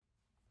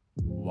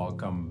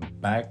welcome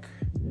back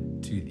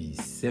to the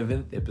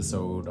 7th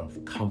episode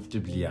of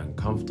Comfortably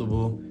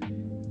Uncomfortable.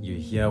 You're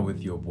here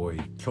with your boy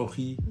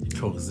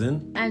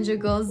Tlorzin. And your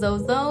girl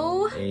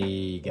Zozo.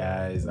 Hey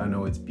guys, I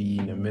know it's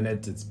been a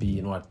minute. It's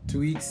been 2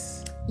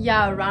 weeks?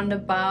 Yeah,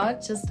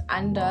 roundabout, just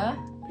under.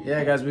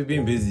 Yeah, guys, we've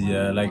been busy.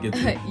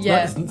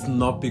 It's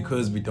not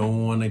because we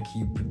don't want to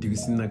keep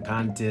producing the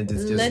content.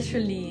 It's just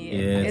literally.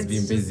 Yeah, it's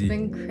been busy. It's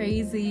been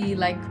crazy,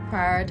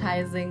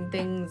 prioritizing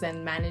things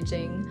and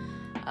managing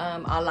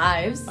our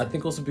lives. I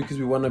think also because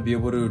we want to be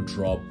able to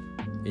drop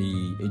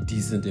a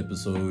decent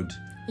episode.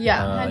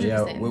 Yeah,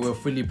 100%. We were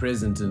fully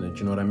present in it,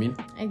 you know what I mean?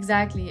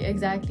 Exactly.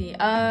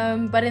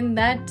 But in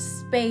that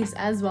space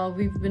as well,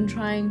 we've been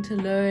trying to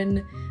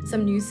learn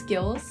some new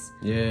skills.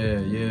 Yeah.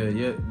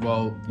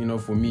 Well,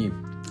 for me,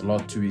 the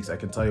last 2 weeks, I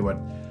can tell you what,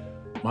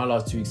 my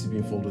last 2 weeks have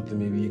been filled with, and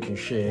maybe you can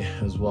share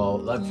as well.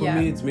 For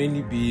me, it's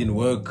mainly been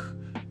work.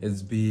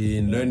 It's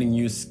been learning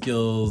new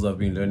skills. I've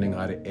been learning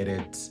how to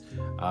edit.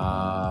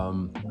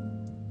 And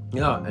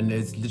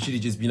it's literally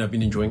just been, I've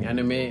been enjoying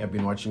anime. I've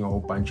been watching a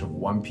whole bunch of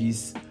One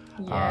Piece.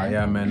 Yeah.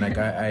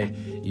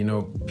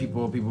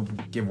 People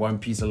give One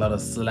Piece a lot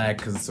of slack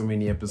because so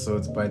many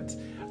episodes, but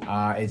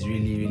it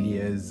really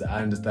is.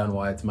 I understand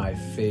why it's my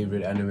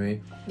favorite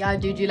anime. Yeah,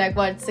 dude, you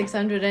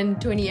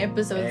 620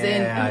 episodes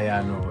in?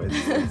 Yeah, no,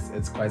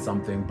 it's quite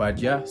something. But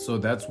yeah, so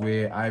that's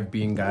where I've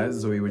been, guys.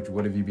 Zoe,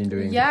 what have you been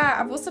doing? Yeah,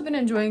 I've also been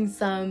enjoying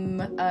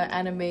some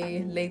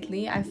anime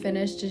lately. I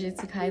finished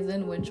Jujutsu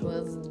Kaisen, which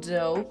was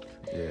dope.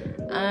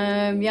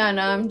 Yeah.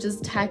 Now I'm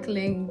just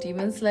tackling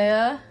Demon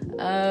Slayer.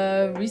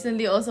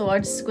 Recently also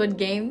watched Squid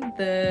Game,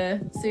 the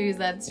series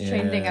that's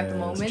trending at the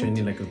moment. It's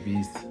trending like a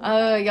beast.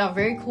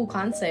 Very cool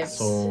concept.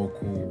 So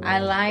cool. I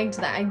liked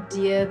the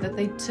idea that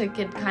they took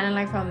it kind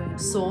of from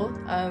Saw.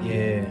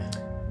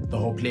 The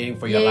whole playing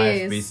for your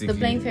life, basically. The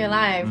playing for your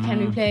life. Can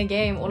we play a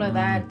game? All of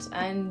that.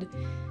 And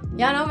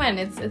yeah, no man,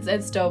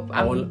 it's dope.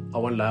 I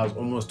won't lie, I was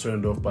almost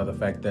turned off by the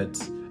fact that,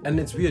 and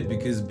it's weird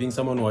because being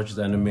someone who watches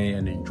anime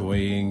and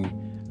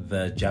enjoying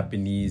the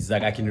Japanese,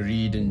 I can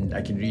read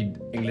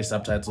English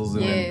subtitles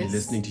and then be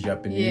listening to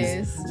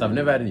Japanese. So I've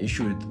never had an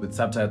issue with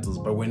subtitles,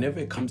 but whenever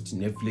it comes to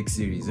Netflix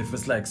series, if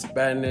it's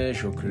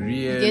Spanish or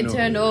Korean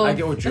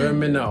or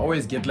German, I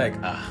always get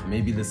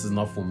maybe this is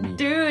not for me.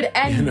 Dude,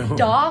 and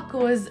Dark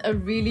was a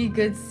really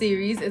good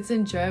series. It's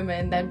in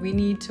German that we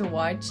need to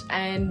watch,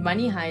 and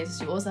Money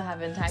Heist you also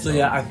haven't tackled. So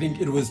yeah, I think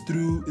it was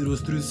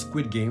through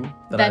Squid Game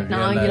that I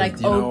now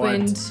realized, you're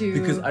open to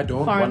because I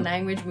don't foreign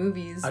language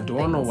movies. I don't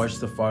want to watch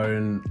the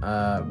foreign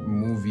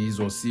movies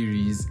or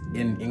series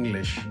in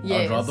English.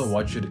 I'd rather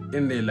watch it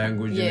in their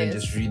language and then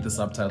just read the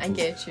subtitles. I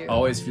get you. I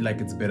always feel like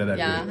it's better that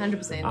way. Yeah,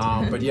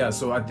 100%. But yeah,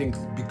 so I think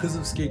because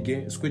of Squid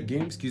Game,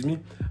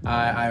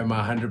 I am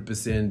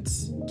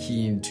 100%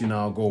 keen to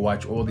now go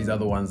watch all these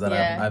other ones that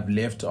I've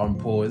left on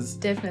pause.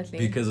 Definitely.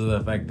 Because of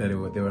the fact that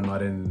they were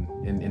not in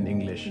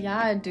English.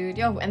 Yeah, dude.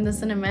 And the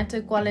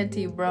cinematic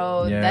quality,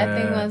 bro. Yeah. That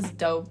thing was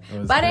dope.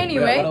 But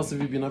anyway. What else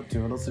have you been up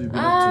to?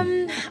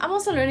 I'm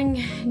also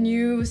learning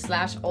new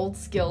 / old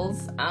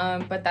skills,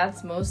 but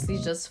that's mostly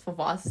just for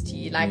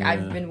varsity.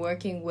 I've been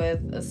working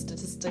with a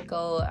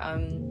statistical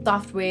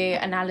software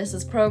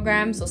analysis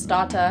program, so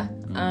Starter.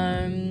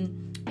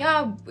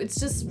 It's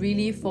just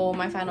really for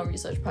my final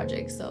research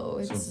project, so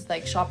it's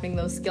sharpening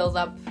those skills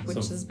up, which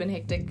has been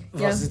hectic.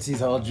 Varsity's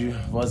held you.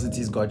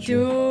 Varsity's got you.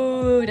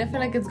 Dude, I feel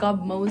like it's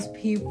got most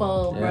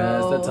people, bro. Yeah,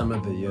 it's that time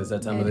of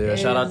the year.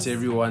 Shout out to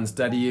everyone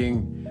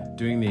studying,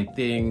 doing their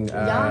thing.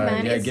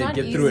 Man, it's not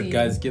get easy. through it,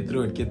 guys. Get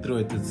through it.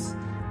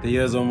 The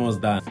year's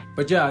almost done.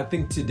 But yeah, I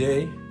think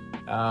today's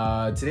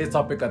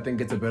topic, I think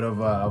it's a bit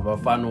of a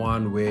fun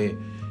one where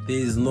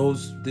there's no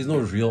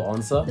real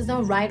answer. There's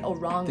no right or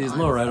wrong answer. There's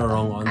no right or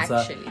wrong answer.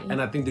 Actually.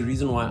 And I think the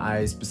reason why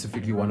I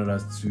specifically wanted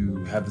us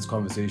to have this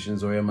conversation,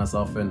 Zoe,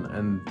 myself,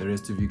 and the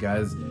rest of you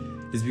guys,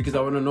 is because I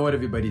want to know what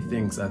everybody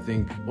thinks. I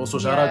think also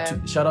shout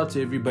out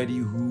to everybody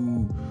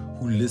who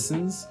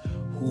listens,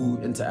 who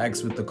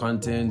interacts with the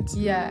content,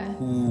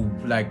 who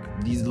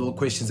these little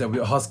questions that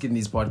we ask in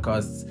these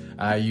podcasts,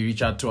 you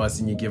reach out to us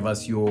and you give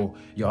us your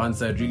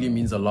answer. It really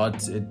means a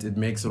lot. It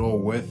makes it all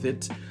worth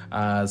it.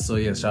 So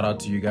yeah, shout out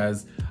to you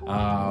guys.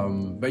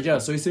 But yeah,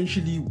 so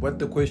essentially what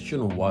the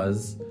question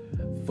was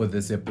for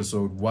this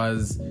episode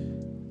was,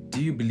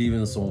 do you believe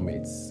in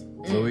soulmates?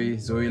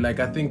 Zoe,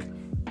 I think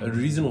the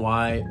reason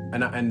why,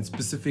 and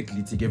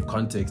specifically to give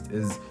context,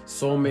 is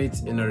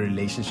soulmates in a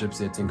relationship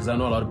setting. Because I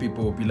know a lot of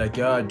people will be like,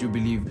 yeah, I do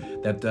believe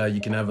that you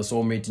can have a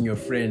soulmate in your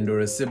friend or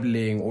a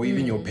sibling or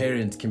even your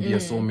parent can be a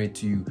soulmate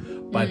to you.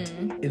 But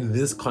in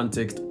this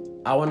context,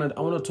 I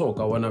wanna talk.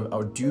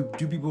 Do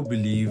people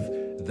believe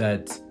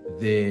that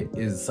there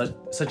is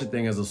such a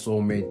thing as a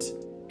soulmate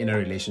in a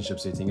relationship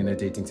setting, in a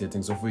dating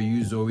setting? So for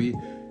you, Zoe,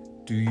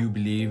 do you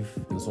believe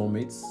in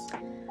soulmates?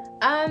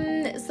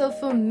 So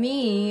for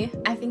me,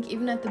 I think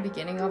even at the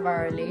beginning of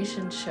our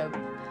relationship,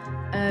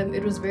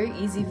 it was very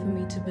easy for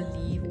me to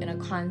believe in a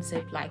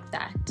concept like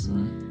that.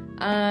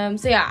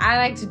 So yeah, I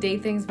like to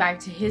date things back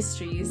to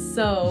history.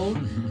 So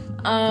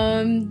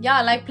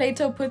Yeah, like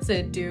Plato puts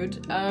it,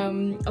 dude.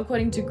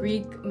 According to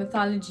Greek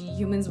mythology,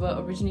 humans were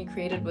originally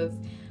created with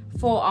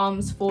 4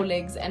 arms, 4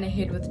 legs, and a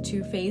head with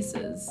 2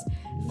 faces.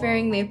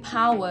 Fearing their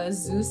power,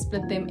 Zeus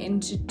split them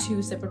into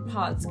 2 separate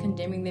parts,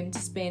 condemning them to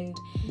spend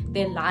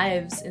their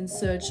lives in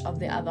search of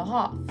the other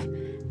half.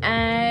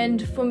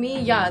 And for me,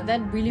 yeah,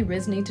 that really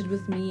resonated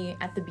with me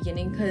at the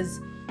beginning,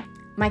 because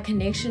my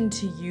connection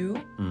to you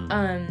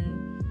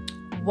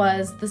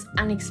was this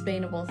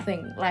unexplainable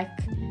thing. Like,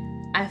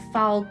 I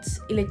felt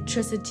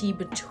electricity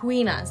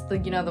between us, the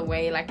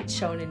way like it's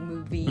shown in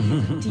movies,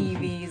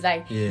 TVs,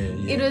 like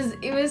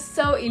it was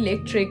so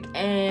electric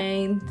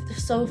and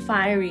so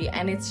fiery,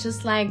 and it's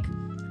just like,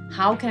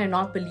 how can I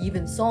not believe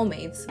in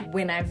soulmates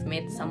when I've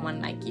met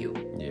someone like you?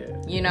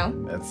 Yeah.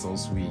 That's so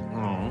sweet.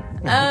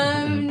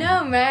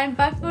 No, man,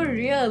 but for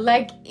real,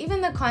 like, even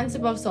the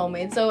concept of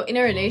soulmates, so in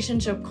a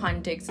relationship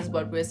context is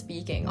what we're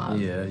speaking of.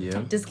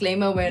 Yeah.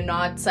 Disclaimer, we're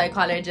not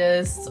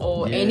psychologists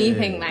or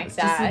anything like it's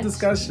that.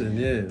 Just a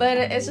discussion, But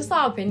it's just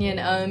our opinion.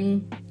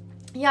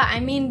 Yeah, I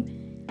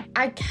mean,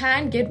 I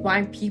can get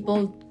why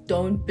people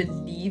don't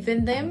believe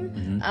in them.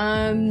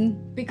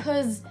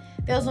 Because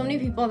there are so many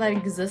people that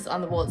exist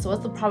on the world. So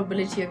what's the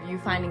probability of you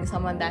finding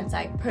someone that's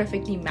like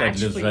perfectly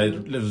matched for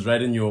you? Lives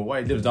right in your... Why?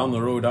 Lives down the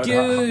road.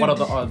 Dude, what are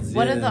the odds?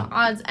 What are the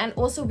odds? And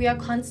also, we are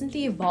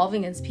constantly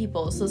evolving as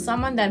people. So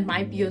someone that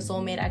might be your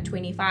soulmate at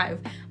 25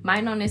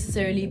 might not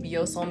necessarily be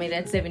your soulmate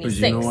at 76.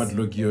 But you know what?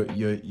 Look,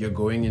 you're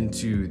going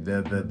into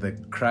the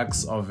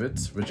cracks of it,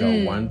 which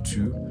are 1,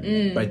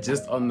 2, but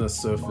just on the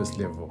surface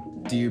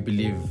level. Do you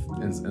believe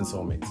in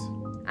soulmates?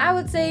 I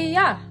would say,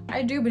 yeah,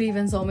 I do believe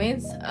in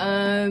soulmates.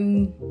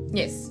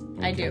 Yes,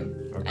 I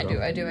do. Okay.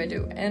 I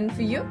do. And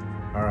for you?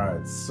 All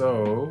right.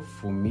 So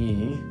for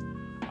me,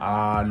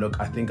 look,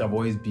 I think I've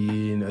always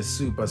been a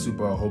super,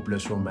 super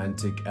hopeless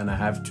romantic, and I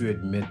have to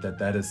admit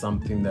that is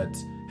something that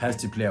has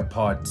to play a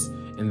part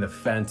in the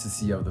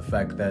fantasy of the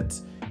fact that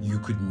you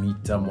could meet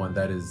someone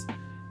that is,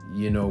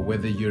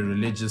 whether you're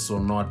religious or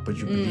not, but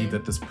you believe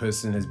that this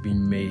person has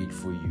been made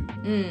for you.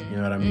 You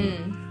know what I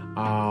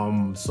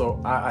mean?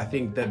 So I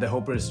think that the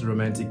hopeless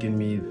romantic in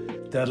me,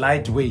 the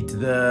lightweight,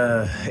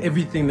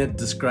 everything that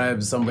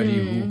describes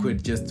somebody who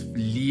could just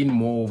lean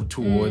more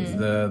towards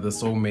the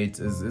soulmate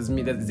is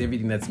me. That is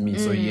everything that's me.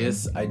 So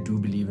yes, I do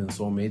believe in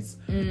soulmates,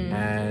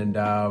 and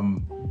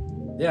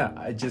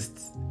I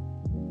just,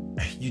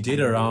 you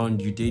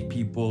date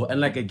people, and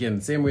like, again,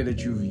 same way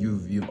that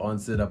you've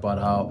answered about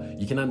how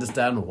you can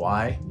understand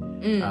why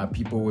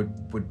people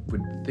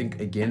would think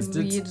against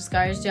it. You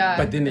discouraged, yeah.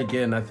 But then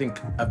again, I think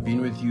I've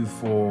been with you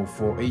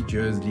for 8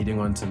 years, leading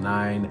on to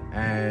 9,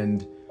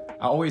 and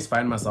I always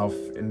find myself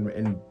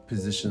in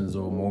positions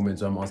or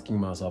moments where I'm asking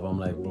myself, I'm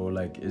like, bro,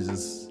 like, is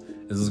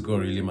this girl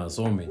really my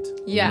soulmate?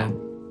 Yeah.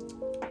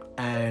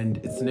 And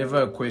it's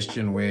never a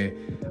question where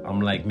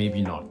I'm like,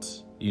 maybe not.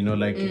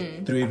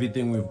 Through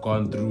everything we've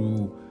gone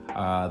through,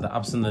 the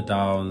ups and the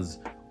downs,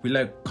 we're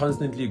like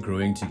constantly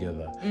growing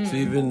together. So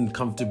even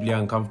comfortably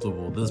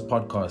uncomfortable, this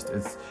podcast,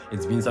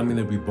 it's been something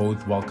that we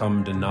both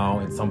welcomed, and now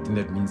it's something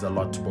that means a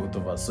lot to both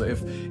of us. So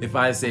if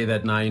I say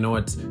that, now, you know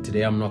what,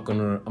 today I'm not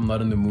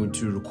in the mood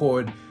to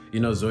record,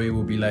 Zoe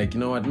will be like,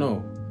 you know what,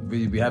 no,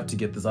 we have to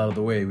get this out of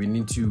the way. We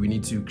need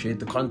to create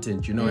the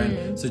content,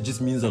 and so it just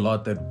means a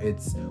lot that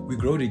we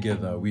grow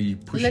together, we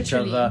push each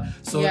other.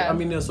 So I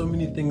mean, there's so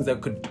many things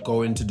that could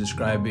go into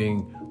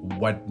describing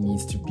what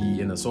needs to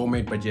be in a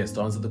soulmate. But yes,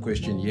 to answer the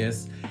question,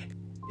 yes.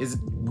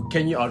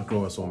 Can you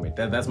outgrow a soulmate?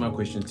 That's my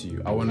question to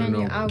you. I want to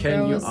know,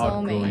 can you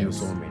outgrow your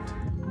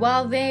soulmate?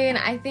 Well, then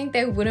I think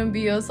they wouldn't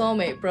be your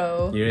soulmate,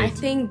 bro. Right. I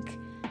think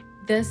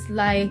this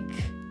like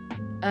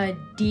a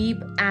deep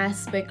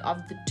aspect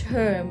of the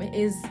term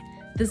is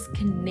this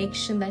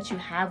connection that you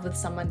have with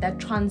someone that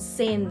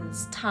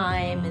transcends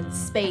time and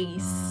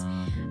space.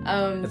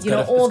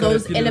 All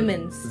those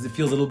elements. It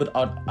feels a little bit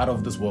out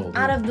of this world.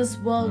 Out of this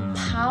world,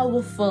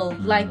 powerful.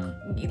 Like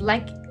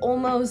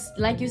almost,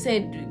 like you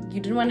said,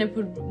 you didn't want to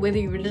put whether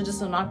you're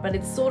religious or not, but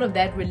it's sort of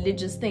that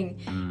religious thing.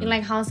 In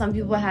like how some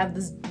people have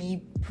this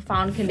deep,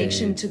 profound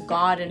connection to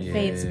God and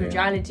faith,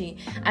 spirituality.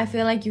 I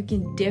feel like you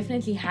can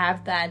definitely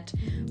have that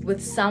with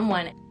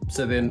someone.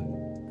 So then,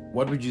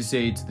 what would you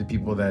say to the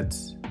people that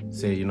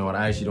say, you know what,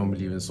 I actually don't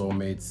believe in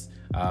soulmates?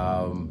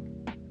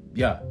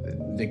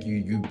 Like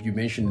you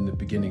mentioned in the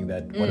beginning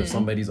that what if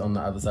somebody's on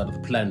the other side of the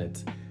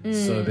planet?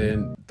 So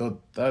then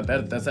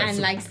that's and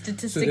like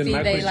statistically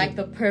they like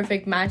the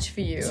perfect match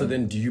for you. So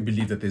then, do you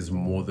believe that there's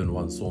more than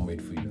one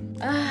soulmate for you?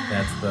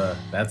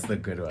 That's the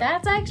good one.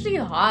 That's actually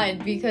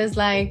hard, because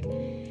like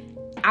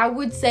I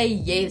would say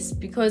yes,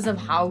 because of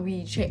how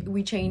we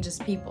change as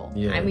people.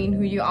 I mean,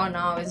 who you are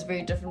now is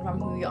very different from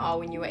who you are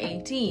when you were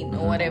 18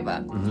 or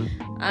whatever.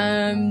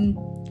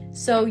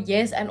 So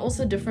yes, and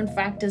also different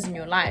factors in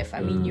your life.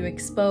 I mean, you're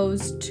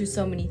exposed to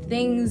so many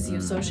things.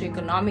 Your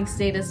socioeconomic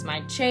status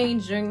might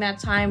change during that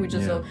time, which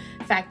also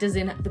factors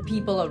in the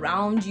people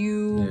around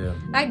you.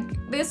 Like,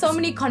 there's so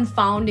many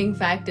confounding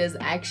factors,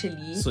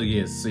 actually. So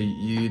yes, so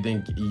you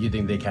think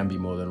there can be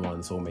more than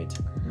one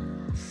soulmate?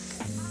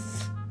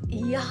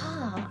 Yeah,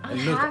 I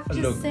have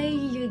to say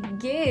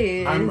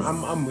yes.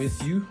 I'm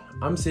with you.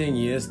 I'm saying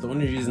yes. The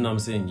only reason I'm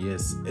saying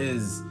yes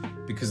is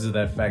because of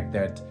that fact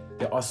that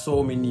there are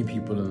so many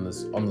people on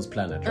this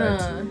planet,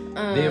 right?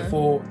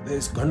 Therefore,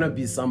 there's gonna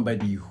be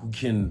somebody who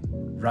can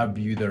rub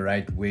you the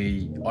right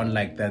way on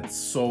like that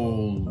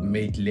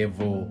soulmate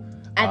level.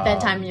 At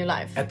that time in your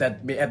life. At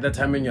that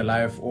time in your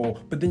life,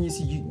 but then you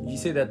see, you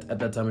say that at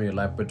that time in your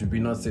life, but do we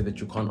not say that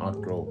you can't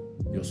outgrow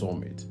your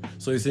soulmate?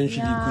 So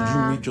essentially, could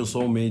you meet your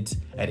soulmate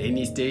at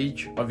any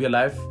stage of your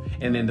life,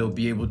 and then they'll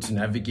be able to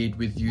navigate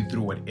with you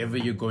through whatever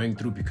you're going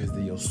through because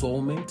they're your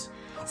soulmate?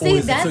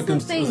 See, that's the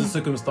thing. Is it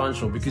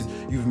circumstantial? Because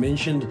you've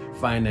mentioned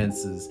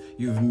finances,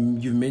 you've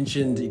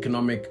mentioned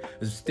economic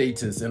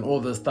status and all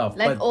this stuff.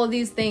 Like all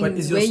these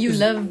things where you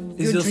live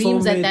your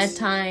dreams at that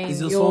time. Is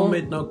your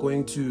soulmate not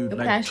going to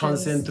like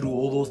transcend through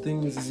all those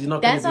things? Is he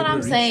not? That's what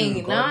I'm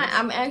saying. Now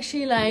I'm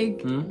actually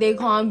like, there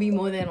can't be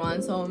more than one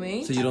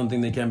soulmate. So you don't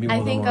think there can be more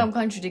than one? I think I'm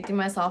contradicting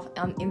myself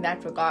in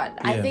that regard.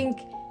 Yeah. I think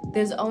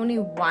there's only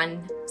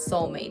one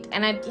soulmate,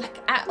 and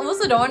I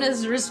also don't want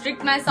to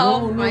restrict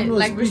myself,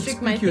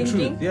 restrict my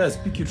thinking. Yeah,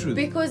 speak your truth.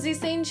 Because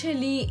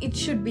essentially, it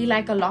should be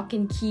like a lock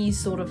and key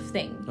sort of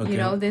thing. Okay. You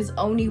know, there's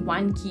only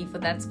one key for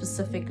that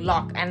specific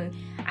lock, and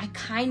I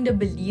kind of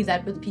believe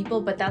that with people,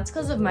 but that's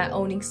because of my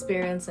own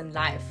experience in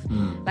life.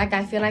 Like,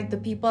 I feel like the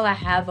people I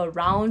have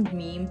around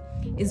me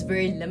is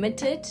very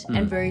limited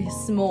and very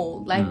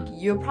small. Like,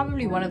 you're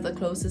probably one of the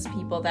closest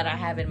people that I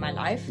have in my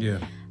life. Yeah.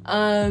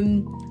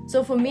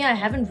 So for me, I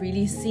haven't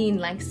really seen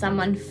like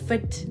someone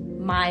fit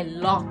my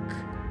lock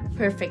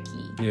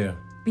perfectly. Yeah.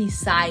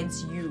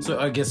 Besides you. So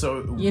I guess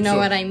you know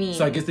what I mean.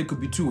 So I guess there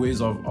could be two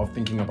ways of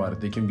thinking about it.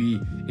 They can be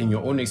in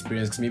your own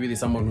experience, because maybe there's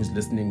someone who's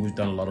listening who's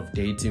done a lot of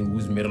dating,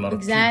 who's met a lot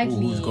of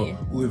people,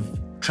 who've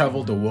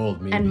traveled the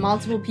world, maybe, and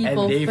multiple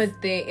people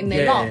fit in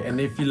their lock. And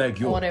they feel like,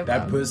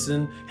 that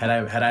person, had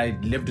I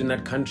lived in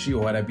that country,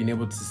 or had I been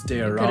able to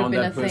stay around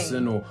that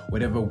person, or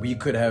whatever, we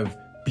could have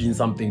been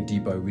something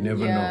deeper. We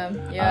never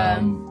know.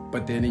 Yeah.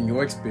 But then in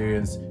your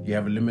experience, you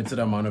have a limited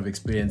amount of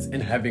experience in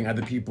having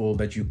other people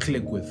that you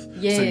click with.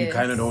 Yes. So you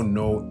kind of don't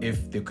know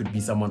if there could be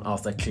someone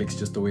else that clicks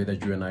just the way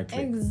that you and I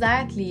click.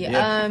 Exactly.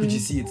 Yeah. But you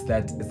see, it's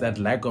that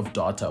lack of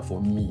data for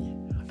me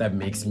that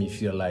makes me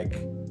feel like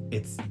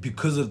it's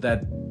because of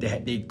that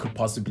they could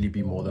possibly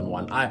be more than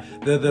one.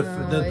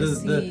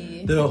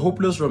 The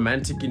hopeless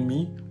romantic in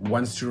me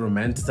wants to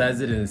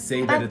romanticize it and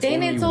say that it's only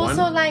one. But then it's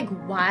also like,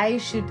 why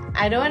should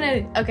I don't want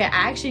to? Okay,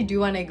 I actually do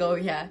want to go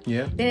here.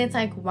 Yeah. Then it's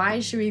like, why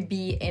should we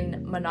be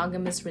in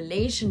monogamous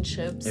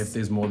relationships if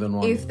there's more than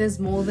one? If there's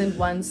more than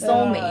one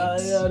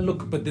soulmate.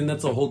 Look, but then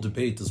that's a whole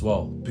debate as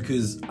well,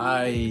 because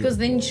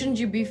then shouldn't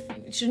you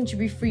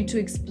be free to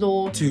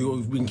explore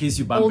in case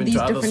you bump all into these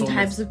other different soulmates,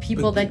 types of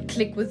people that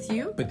click with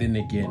you? But then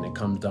again, it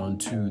comes down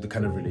to the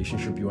kind of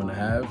relationship you want to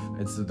have.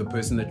 It's the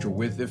person that you're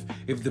with.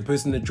 If the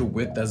person that you're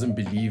with doesn't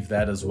believe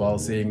that as well,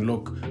 saying,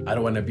 look, I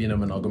don't want to be in a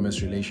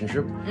monogamous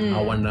relationship.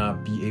 I want to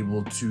be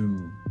able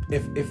to,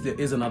 if there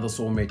is another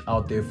soulmate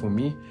out there for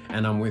me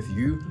and I'm with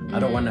you, I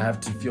don't want to have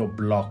to feel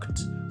blocked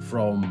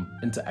from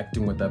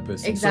interacting with that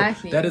person.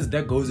 Exactly. So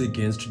that goes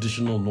against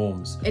traditional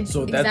norms.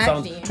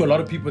 Sounds, to a lot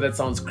of people, that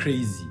sounds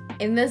crazy.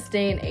 In this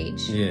day and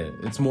age. Yeah,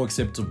 it's more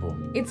acceptable.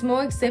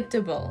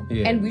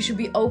 Yeah. And we should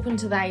be open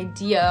to the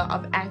idea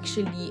of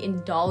actually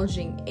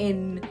indulging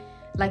in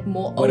like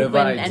more whatever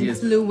open ideas.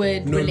 And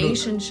fluid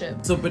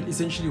relationships. So, but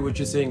essentially what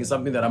you're saying is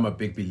something that I'm a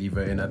big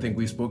believer in. I think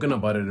we've spoken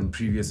about it in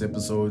previous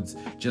episodes,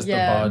 just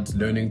about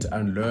learning to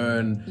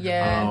unlearn.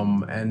 Yeah.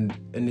 And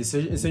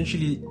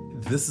essentially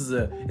this is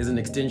an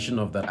extension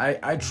of that.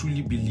 I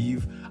truly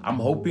believe, I'm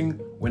hoping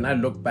when I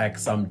look back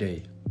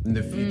someday in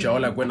the future, or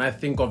like when I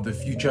think of the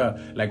future,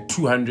 like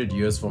 200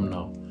 years from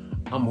now,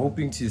 I'm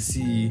hoping to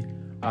see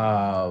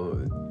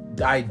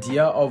the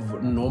idea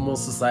of normal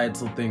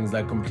societal things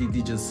like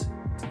completely just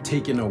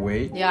taken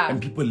away, and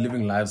people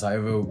living lives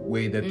however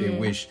way that they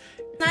wish.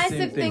 Nice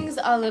if things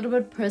are a little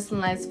bit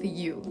personalized for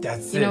you.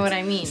 That's you know what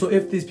I mean? So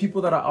if there's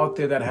people that are out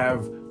there that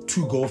have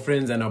 2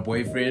 girlfriends and a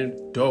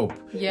boyfriend, dope.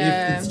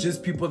 Yeah. If it's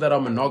just people that are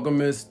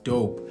monogamous,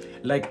 dope.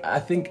 Like, I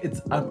think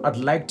I'd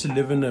like to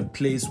live in a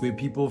place where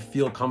people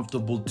feel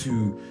comfortable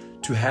to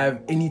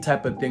have any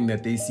type of thing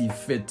that they see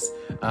fit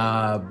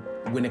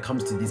when it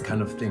comes to these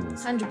kind of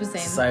things. 100%.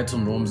 Societal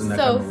norms and that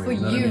kind of way.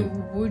 So for you,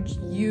 would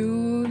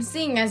you,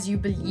 seeing as you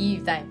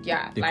believe that,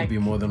 there could be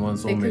more than one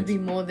soulmate. There could be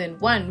more than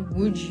one,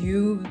 would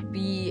you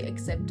be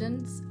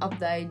acceptance of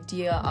the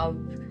idea of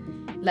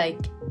like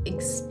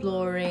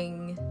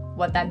exploring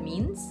what that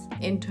means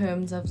in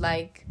terms of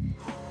like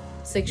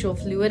sexual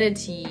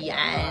fluidity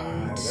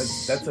and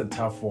that's a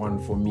tough one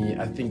for me.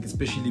 I think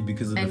especially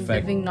because of the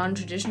fact living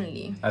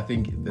non-traditionally. I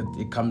think that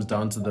it comes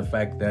down to the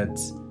fact that,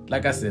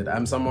 like I said,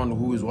 I'm someone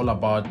who is all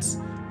about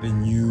the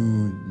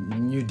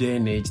new day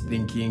and age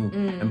thinking,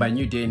 and by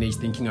new day and age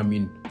thinking I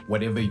mean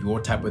whatever your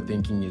type of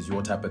thinking is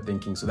your type of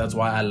thinking. So that's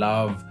why I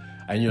love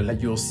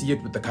and you'll see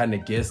it with the kind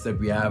of guests that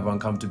we have,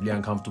 Uncomfortably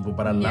Uncomfortable.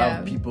 But I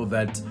love people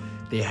that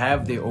they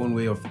have their own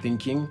way of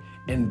thinking,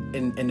 and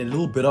a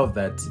little bit of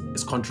that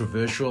is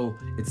controversial,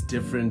 it's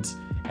different,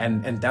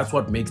 and that's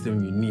what makes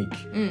them unique.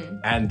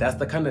 And that's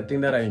the kind of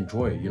thing that I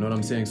enjoy, you know what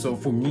I'm saying? So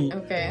for me,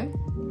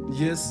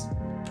 yes,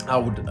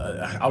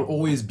 I'll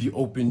always be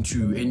open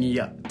to any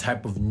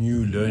type of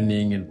new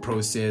learning and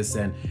process,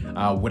 and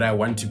would I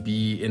want to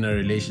be in a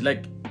relation,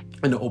 like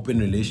in an open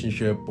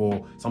relationship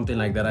or something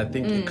like that. I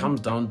think it comes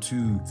down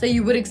to... So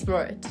you would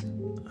explore it?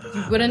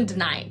 You wouldn't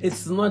deny it?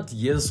 It's not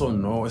yes or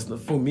no. It's not,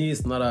 for me,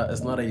 it's not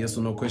a yes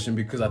or no question,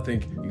 because I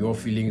think your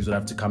feelings would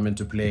have to come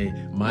into play.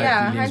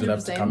 My feelings 100%. would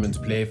have to come into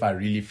play if I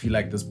really feel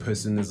like this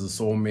person is a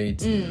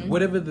soulmate.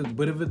 Whatever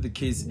the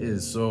case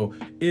is. So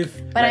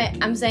if... But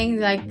like, I'm saying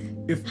like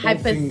if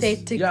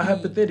hypothetically.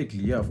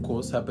 Hypothetically, of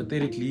course.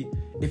 Hypothetically,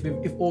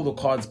 if all the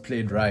cards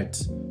played right,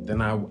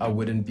 then I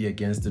wouldn't be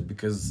against it,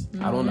 because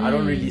I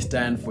don't really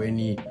stand for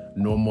any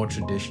normal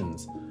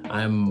traditions.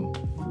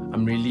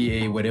 I'm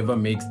really a whatever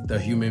makes the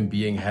human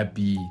being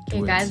happy.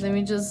 Okay, guys, let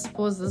me just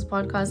pause this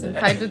podcast and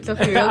fight with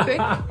Tuffy real quick.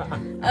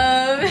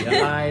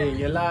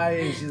 You're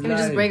lying. She's lying. Let me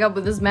just break up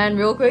with this man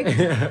real quick.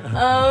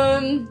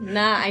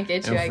 Nah, I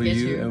get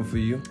you. And for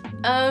you,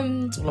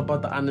 it's all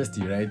about the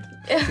honesty, right?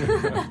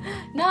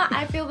 No,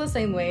 I feel the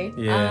same way.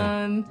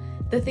 Yeah.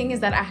 The thing is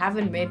that I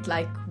haven't met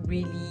like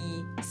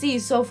really. See,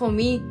 so for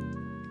me,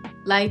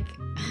 like,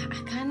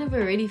 I kind of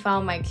already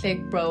found my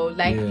clique, bro.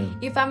 Like,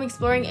 if I'm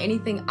exploring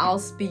anything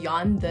else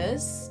beyond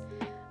this,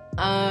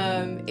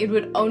 it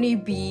would only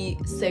be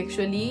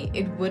sexually.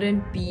 It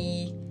wouldn't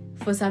be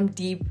for some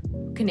deep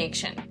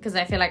connection, because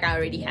I feel like I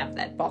already have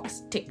that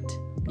box ticked.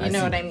 You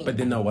know what I mean? But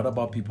then now, what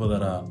about people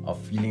that are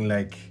feeling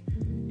like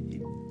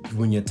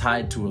when you're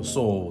tied to a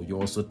soul, you're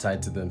also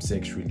tied to them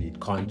sexually?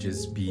 It can't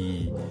just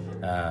be,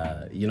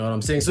 you know what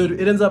I'm saying? So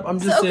it ends up, I'm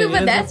just saying. Okay,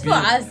 but that's for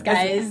us,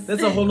 guys.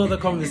 That's a whole nother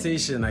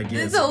conversation, I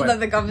guess. It's a whole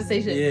other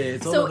conversation. Yeah,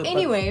 it's all so other,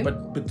 anyway.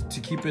 But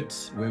to keep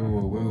it where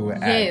we were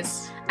at.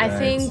 Yes, right? I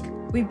think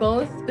we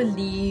both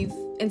believe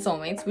in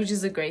soulmates, which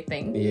is a great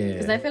thing. Yeah.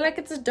 Because I feel like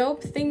it's a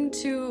dope thing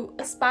to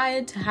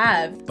aspire to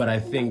have. But I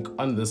think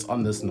on this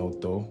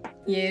note though,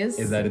 yes,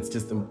 is that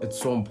it's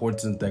so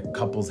important that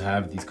couples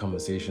have these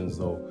conversations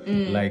though.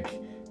 Like,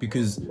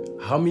 because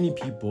how many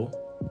people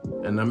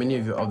and how many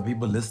of the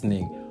people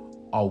listening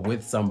are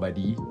with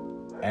somebody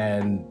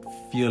and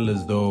feel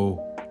as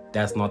though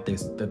that's not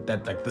this,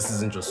 that like this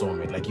isn't your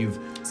soulmate, like you've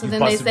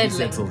possibly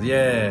settled.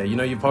 Yeah, you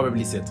know, you've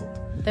probably settled.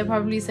 They're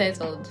probably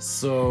settled.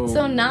 So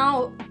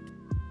now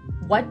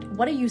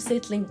what are you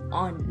settling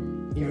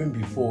on? Even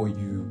before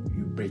you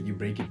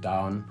break it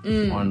down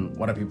on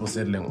what are people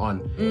settling on,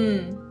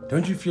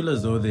 don't you feel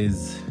as though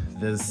there's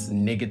this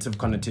negative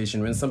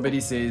connotation when somebody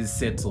says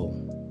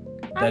settle?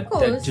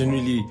 That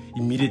generally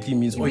immediately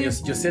means, you're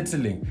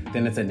settling,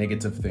 then it's a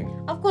negative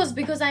thing. Of course,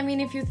 because I mean,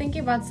 if you're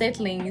thinking about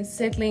settling, it's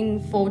settling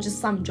for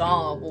just some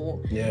job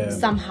or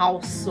some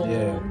house or,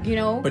 you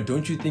know. But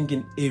don't you think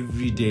in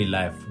everyday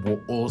life, we're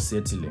all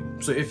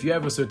settling? So if you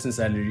have a certain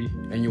salary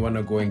and you want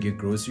to go and get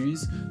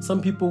groceries,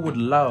 some people would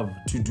love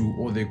to do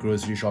all their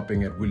grocery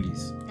shopping at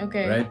Woolies.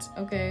 Okay. Right?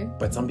 Okay.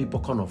 But some people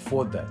can't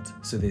afford that.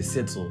 So they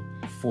settle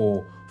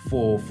for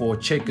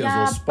Checkers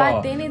or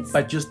Spar,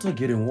 but you're still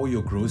getting all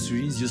your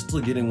groceries, you're still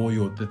getting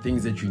all the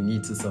things that you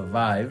need to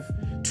survive,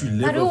 to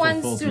live a fulfilled life. Who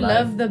wants to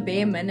live the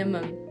bare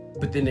minimum?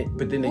 But then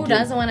who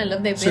doesn't want to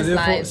live their best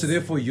lives? So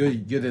therefore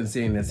you're then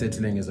saying that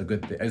settling is a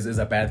good thing, is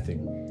a bad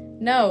thing.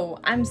 No,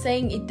 I'm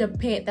saying it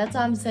depends. That's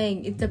what I'm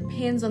saying. It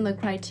depends on the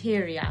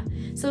criteria.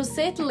 So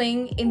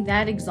settling in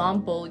that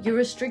example, you're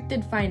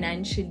restricted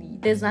financially.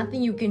 There's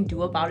nothing you can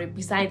do about it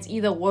besides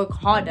either work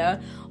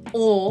harder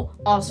or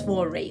ask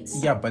for a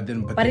raise. Yeah, but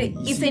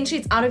essentially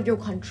it's out of your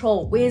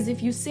control. Whereas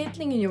if you're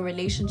settling in your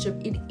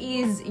relationship, it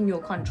is in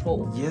your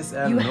control. Yes,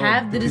 you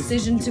have the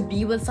decision to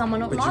be with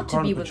someone or not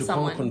to be with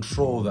someone. You can't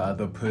control the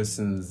other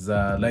person's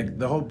like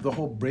the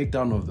whole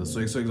breakdown of this. So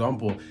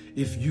example,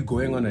 if you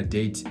going on a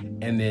date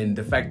and then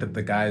the fact that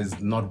the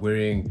guy's not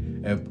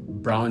wearing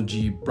brown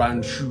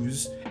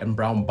shoes and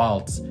brown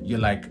belts, you're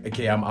like,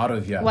 okay, I'm out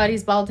of here. What,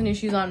 his belt and his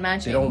shoes aren't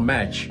matching? They don't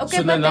match. Okay,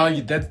 so now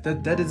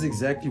that is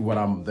exactly what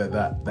I'm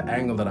the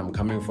angle that I'm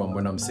coming from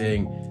when I'm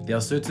saying there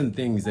are certain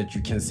things that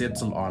you can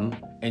settle on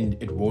and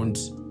it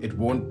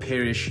won't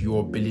perish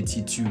your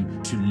ability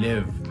to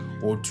live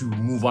or to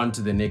move on to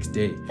the next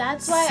day.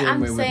 That's why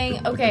I'm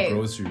saying, with the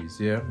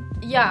groceries,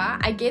 yeah,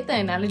 I get the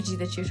analogy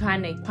that you're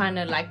trying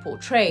to like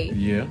portray.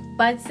 Yeah.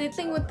 But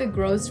settling with the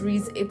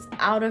groceries, it's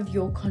out of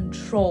your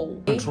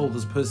control. Control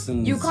this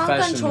person's You can't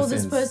fashion control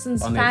this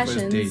person's on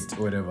fashion. On their first date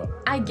or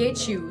whatever. I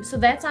get you. So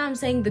that's why I'm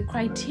saying the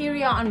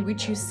criteria on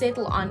which you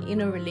settle on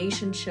in a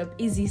relationship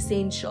is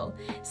essential.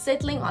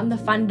 Settling on the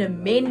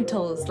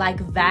fundamentals like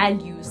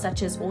values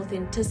such as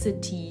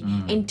authenticity,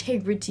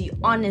 integrity,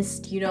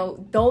 honesty,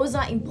 those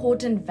are important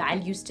important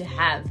values to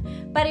have.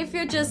 But if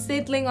you're just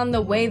settling on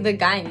the way the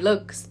guy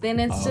looks, then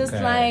it's just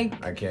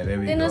like, okay, there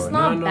we then go. it's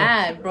not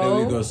bad, bro.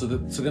 There we go. So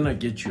then I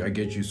get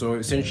you. So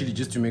essentially,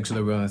 just to make sure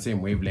that we're on the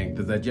same wavelength,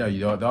 is that there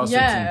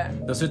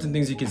are certain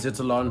things you can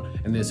settle on,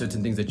 and there are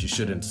certain things that you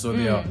shouldn't. So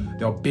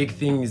there are big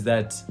things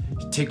that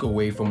you take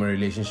away from a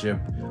relationship.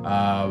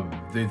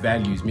 The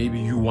values. Maybe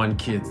you want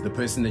kids. The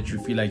person that you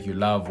feel like you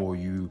love or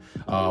you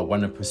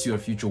want to pursue a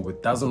future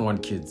with doesn't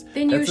want kids.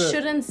 Then you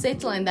shouldn't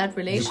settle in that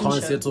relationship. You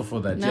can't settle for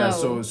that. No. Yeah.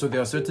 So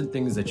there are certain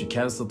things that you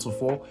can settle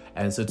for,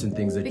 and certain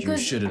things that you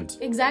shouldn't.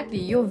 Exactly.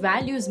 Your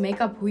values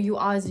make up who you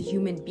are as a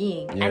human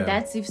being, and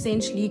that's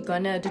essentially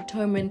gonna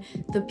determine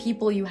the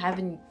people you have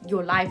in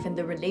your life and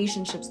the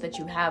relationships that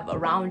you have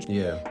around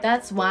you. Yeah.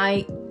 That's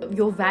why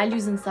your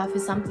values and stuff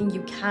is something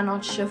you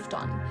cannot shift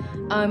on.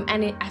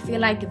 I feel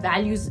like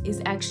values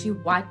is actually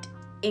what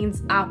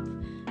ends up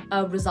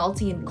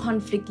resulting in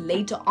conflict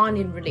later on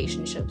in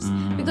relationships.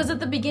 Because at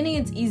the beginning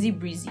it's easy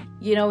breezy,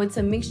 it's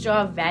a mixture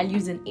of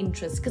values and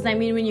interests. Because I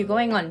mean, when you're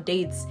going on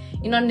dates,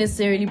 you're not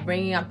necessarily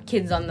bringing up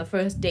kids on the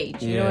first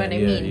date. You know what I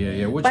mean?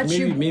 Yeah. Which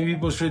maybe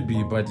people should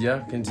be, but yeah,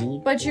 continue.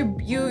 But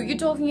you're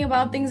talking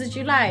about things that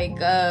you like,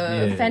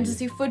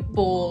 fantasy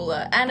football,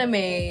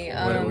 anime,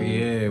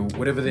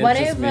 whatever the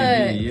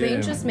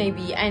interest may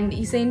be, and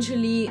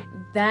essentially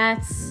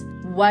that's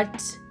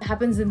what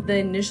happens in the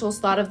initial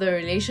start of the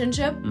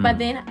relationship. But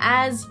then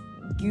as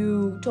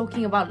you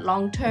talking about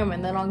long term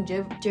and the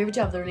longevity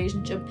of the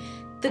relationship,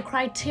 the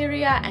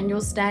criteria and your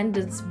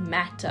standards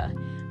matter,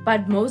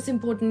 but most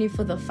importantly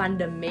for the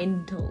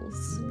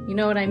fundamentals. You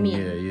know what I mean?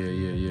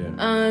 Yeah.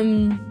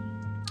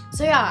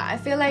 So yeah, I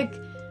feel like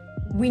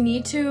we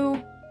need to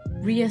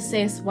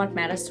reassess what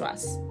matters to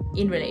us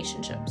in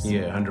relationships.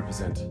 Yeah,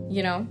 100%.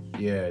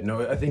 Yeah,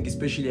 no, I think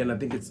especially, and I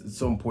think it's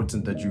so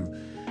important that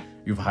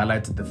you've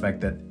highlighted the fact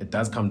that it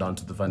does come down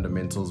to the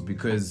fundamentals,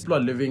 because people are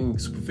living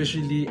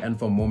superficially and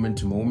from moment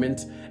to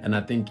moment, and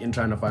I think in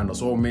trying to find a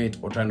soulmate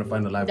or trying to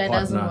find a life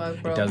partner,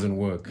 it doesn't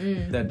work.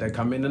 That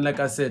come in, and like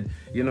I said,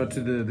 to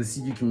the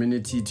CU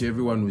community, to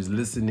everyone who's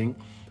listening,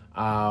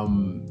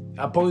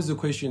 I pose the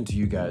question to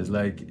you guys,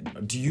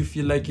 like, do you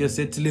feel like you're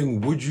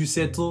settling? Would you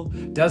settle?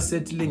 Does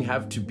settling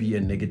have to be a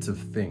negative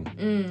thing?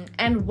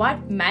 And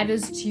what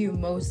matters to you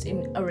most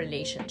in a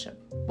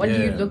relationship? What do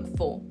you look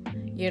for?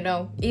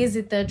 Is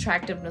it the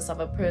attractiveness of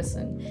a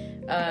person?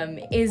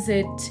 Is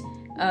it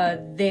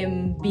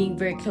them being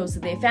very close to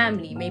their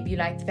family? Maybe you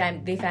like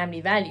their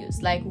family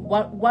values. Like,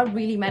 what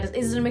really matters?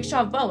 Is it a mixture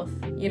of both?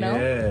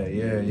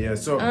 Yeah.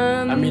 So,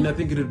 I mean, I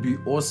think it would be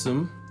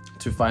awesome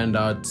to find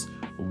out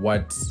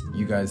what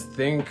you guys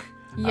think.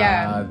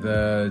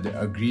 The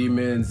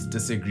agreements,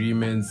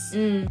 disagreements.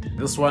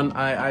 This one,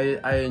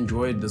 I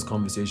enjoyed this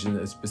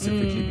conversation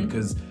specifically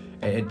because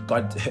it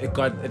got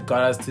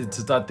us to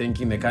start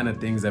thinking the kind of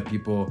things that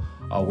people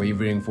are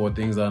wavering for,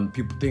 things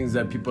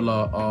that people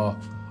are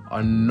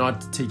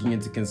not taking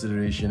into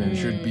consideration and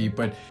should be.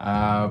 But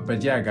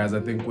yeah, guys,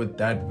 I think with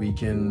that we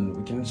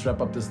can just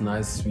wrap up this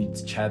nice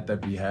sweet chat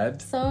that we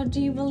had. So,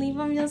 do you believe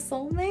I'm your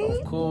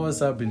soulmate? Of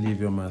course, I believe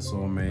you're my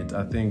soulmate.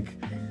 I think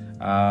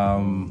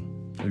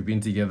we've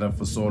been together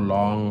for so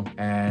long,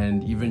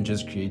 and even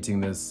just creating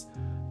this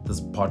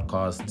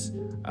podcast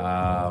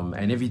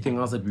and everything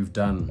else that we've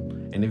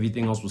done and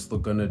everything else we're still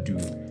gonna do,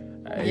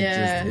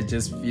 it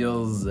just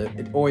feels,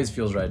 it always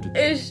feels right with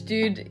ish,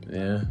 dude.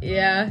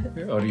 Yeah.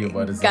 What are you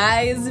about to say?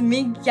 Guys,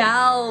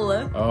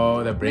 Miguel.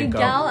 Oh, the breakup.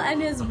 Miguel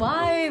and his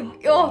wife.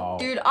 Wow.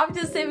 Dude,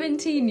 after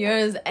 17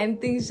 years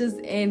and things just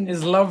end.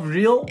 Is love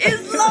real?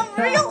 Is love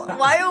real?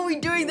 Why are we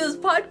doing this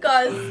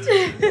podcast?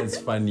 It's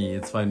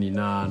funny.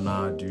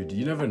 Nah, dude.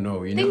 You never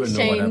know. You never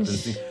know what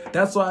happens.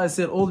 That's why I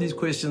said all these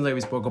questions that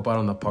we spoke about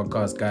on the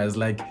podcast, guys.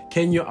 Like,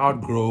 can you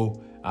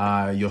outgrow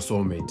your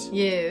soulmate?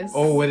 Yes.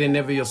 Or were they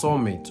never your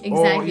soulmate?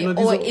 Exactly.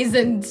 Or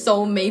isn't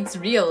soulmates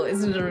real?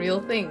 Is it a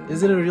real thing?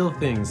 Is it a real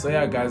thing? So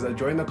yeah, guys,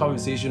 join the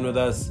conversation with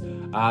us.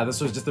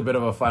 This was just a bit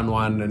of a fun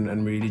one,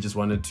 and we really just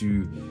wanted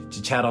to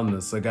chat on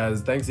this. So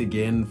guys, thanks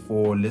again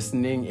for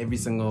listening. Every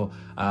single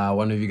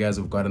one of you guys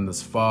have gotten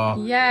this far.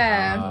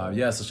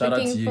 Yeah. So shout out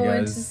to you guys. Looking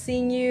forward to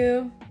seeing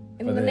you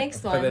in the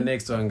next one. For the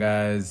next one,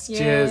 guys.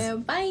 Cheers.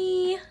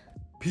 Bye.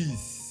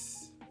 Peace.